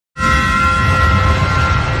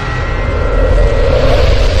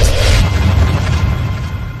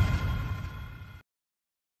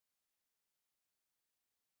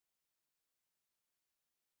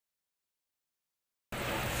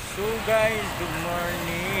guys, good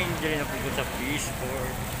morning. Diyan na po sa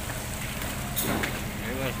Fishport.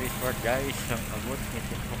 Ayun, Fishport guys. Ang abot,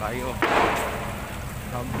 nito po kayo.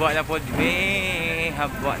 Habwa na po dimi.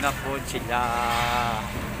 Habwa na po sila.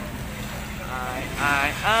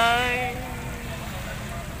 Ay.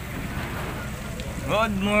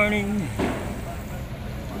 Good morning.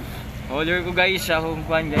 Order ko guys sa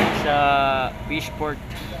Buwan guys sa Fishport.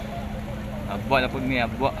 Habwa na po dimi,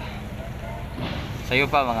 habwa. Sa'yo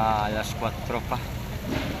pa mga alas 4 pa.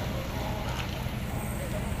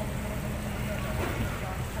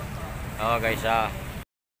 Oh guys I'm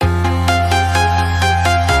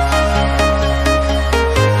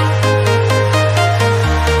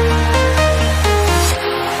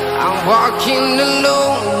walking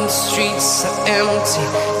alone, the streets are empty.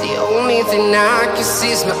 The only thing I can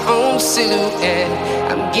see is my own silhouette.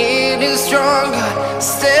 I'm getting stronger,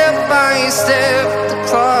 step by step. The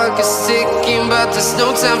clock is ticking, but there's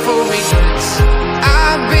no time for regrets.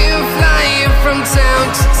 I've been flying from town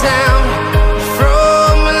to town,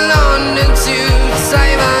 from London to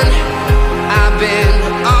Taiwan. I've been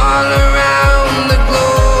all around the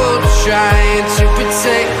globe, trying to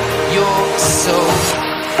protect your soul.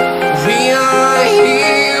 We are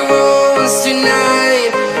heroes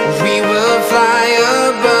tonight. We will fly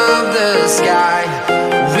above the sky.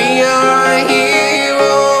 We are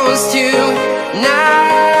heroes tonight.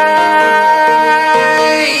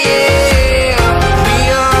 Yeah. We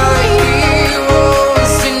are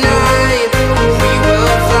heroes tonight. We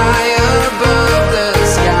will fly above the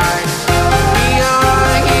sky. We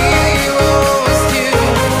are heroes tonight.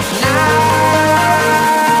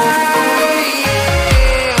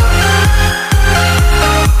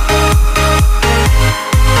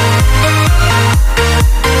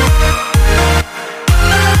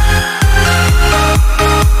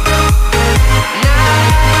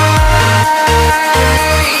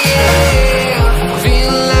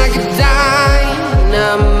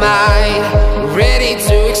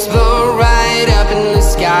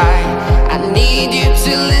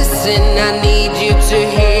 I need you to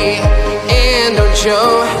hear and don't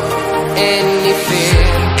show any fear.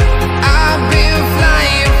 I've been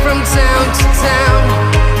flying from town to town,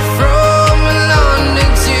 from London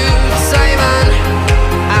to Taiwan.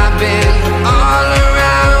 I've been all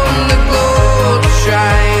around the globe,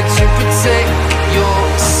 trying to protect your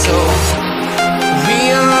soul.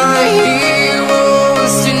 We are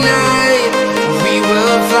heroes tonight. We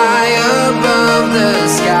will fly above the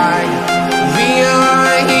sky. We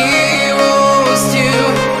are heroes tonight.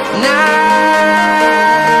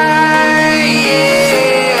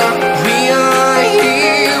 Yeah. We are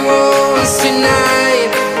heroes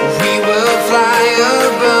tonight. We will fly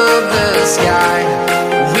above the sky.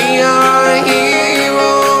 We are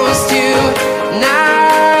heroes tonight.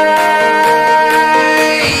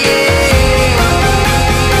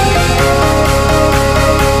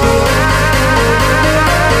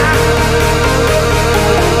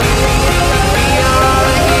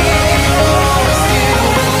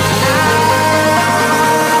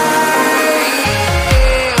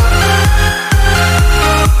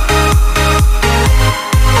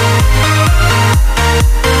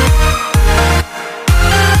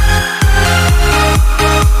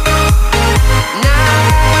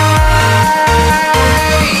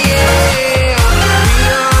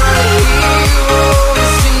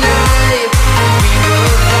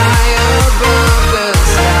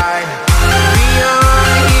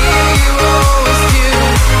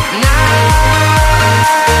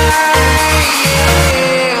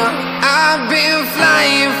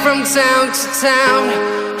 Town to town,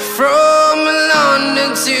 from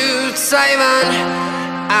London to Taiwan.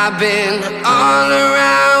 I've been all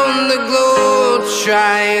around the globe,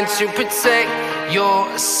 trying to protect your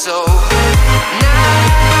soul.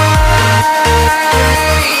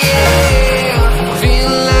 Yeah.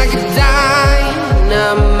 Feel like a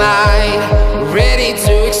dynamite, ready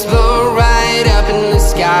to explode right up in the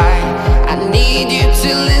sky. I need you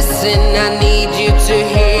to listen, I need you to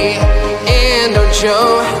hear, and don't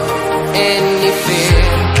show any fear.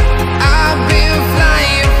 I've been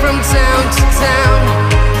flying from town to town,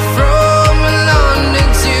 from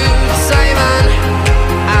London to Taiwan.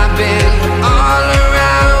 I've been all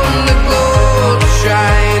around the globe,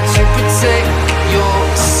 trying to protect your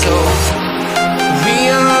soul.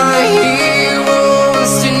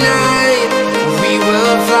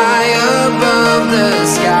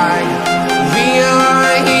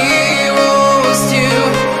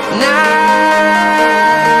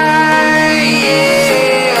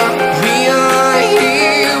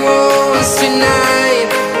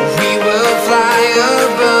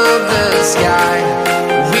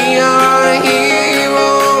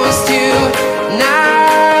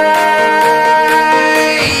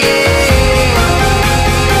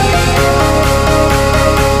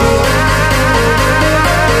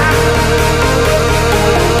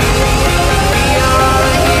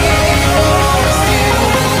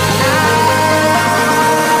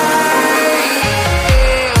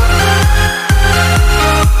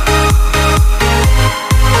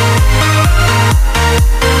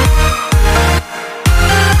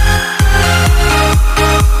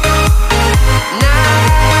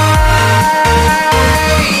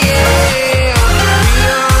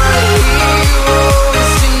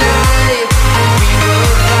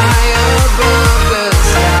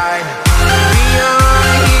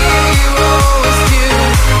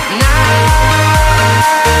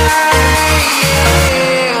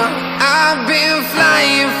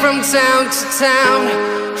 to town,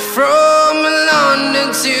 from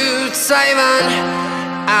London to Taiwan.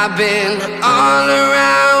 I've been all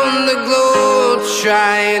around the globe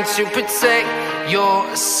trying to protect your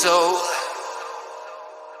soul.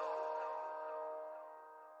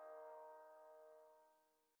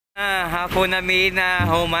 Hapon na may na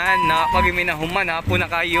human na pag may na human hapon na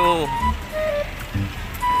kayo.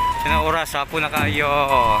 Sina oras hapon na kayo.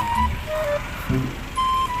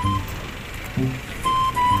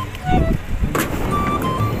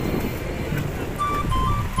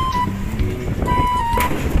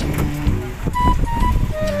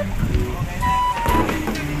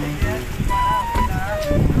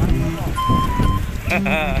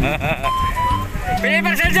 Pilih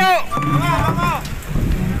Bang Sergio.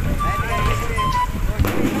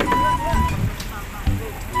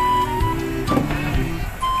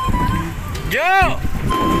 Jo.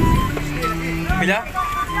 Bila?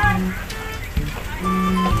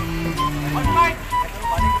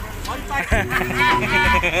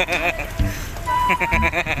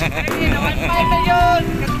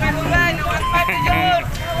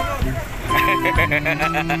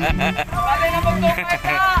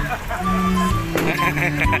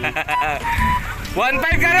 One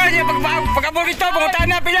five karon ya pagkabog ito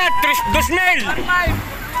panguntahan na pila 2,000.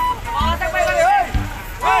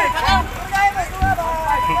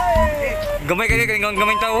 Gamay kaya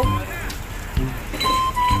gamay tao.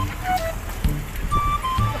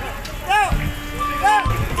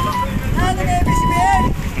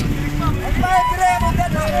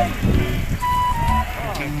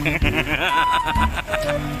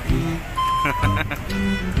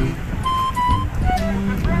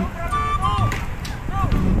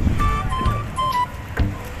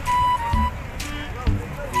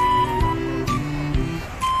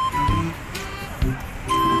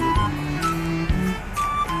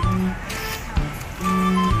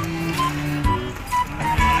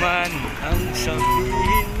 Man ang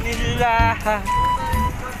sabihin nila.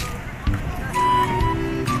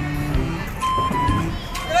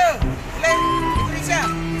 Indonesia,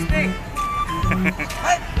 stay.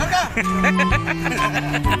 Hai, Naka.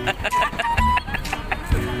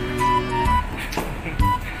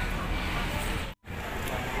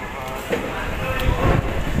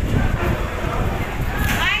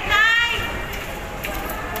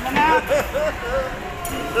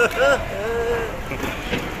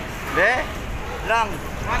 Be, lang.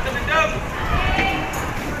 Mantap dong.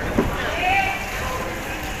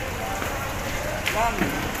 Lang.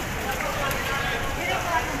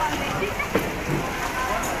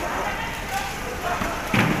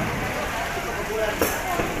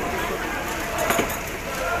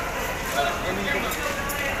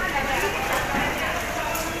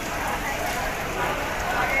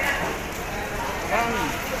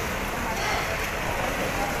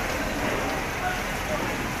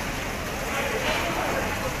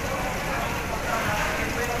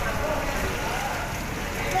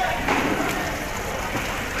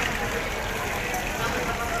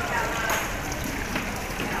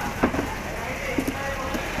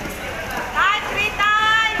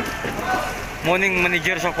 Morning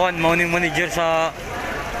manager sa Kwan, morning manager sa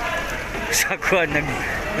Kwan,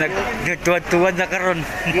 nagtuwad-tuwad na karon.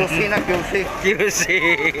 QC na QC. QC.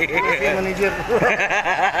 QC manager.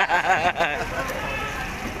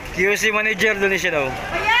 QC manager doon siya daw.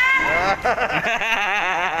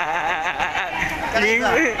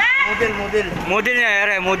 Model. Model niya,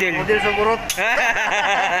 ere, model. Model sa burot.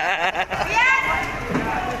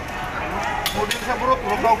 Model sa burot,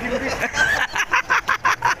 rugaw kimbis.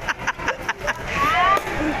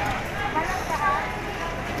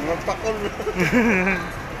 Pakol.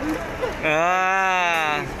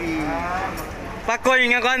 Pakol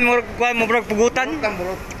nga kan mo brog pugutan.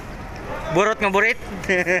 Burot nga burit.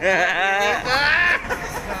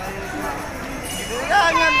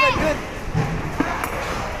 Gidulangan ba yun?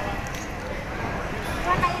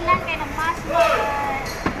 Kailan kayo ng mas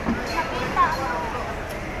nakita ko.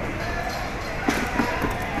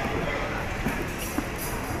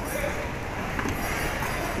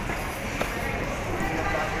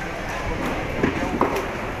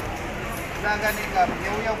 Ganin ka,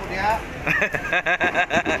 yaw-yaw po diha.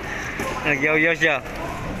 Nagyaw-yaw siya.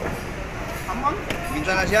 Amon,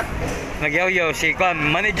 minta na siya. Nagyaw-yaw si Kwan,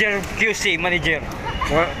 manager QC manager.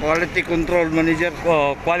 Quality control manager.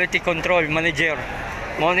 Oh, quality control manager.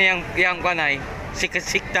 Mo ni yang kanay,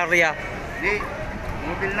 sektarya. Di,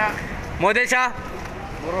 mobil na. Model siya?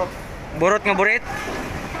 Burot. Burot nga burit.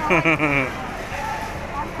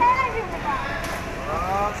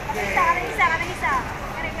 Isa.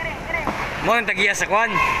 Kere. Mo ang tagiya sa Kwan.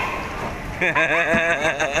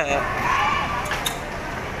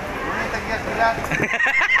 Ano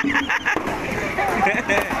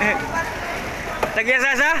Tagya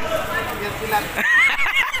sasa?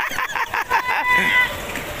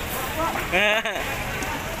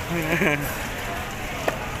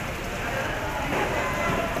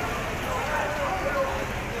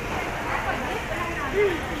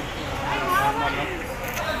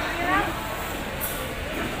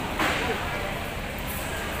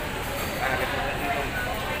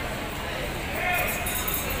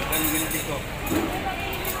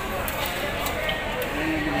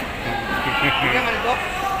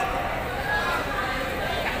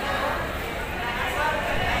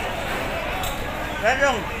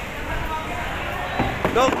 Dong.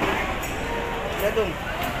 Dong. Ya dong.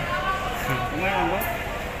 Gimana,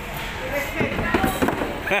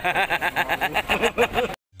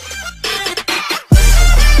 Bang?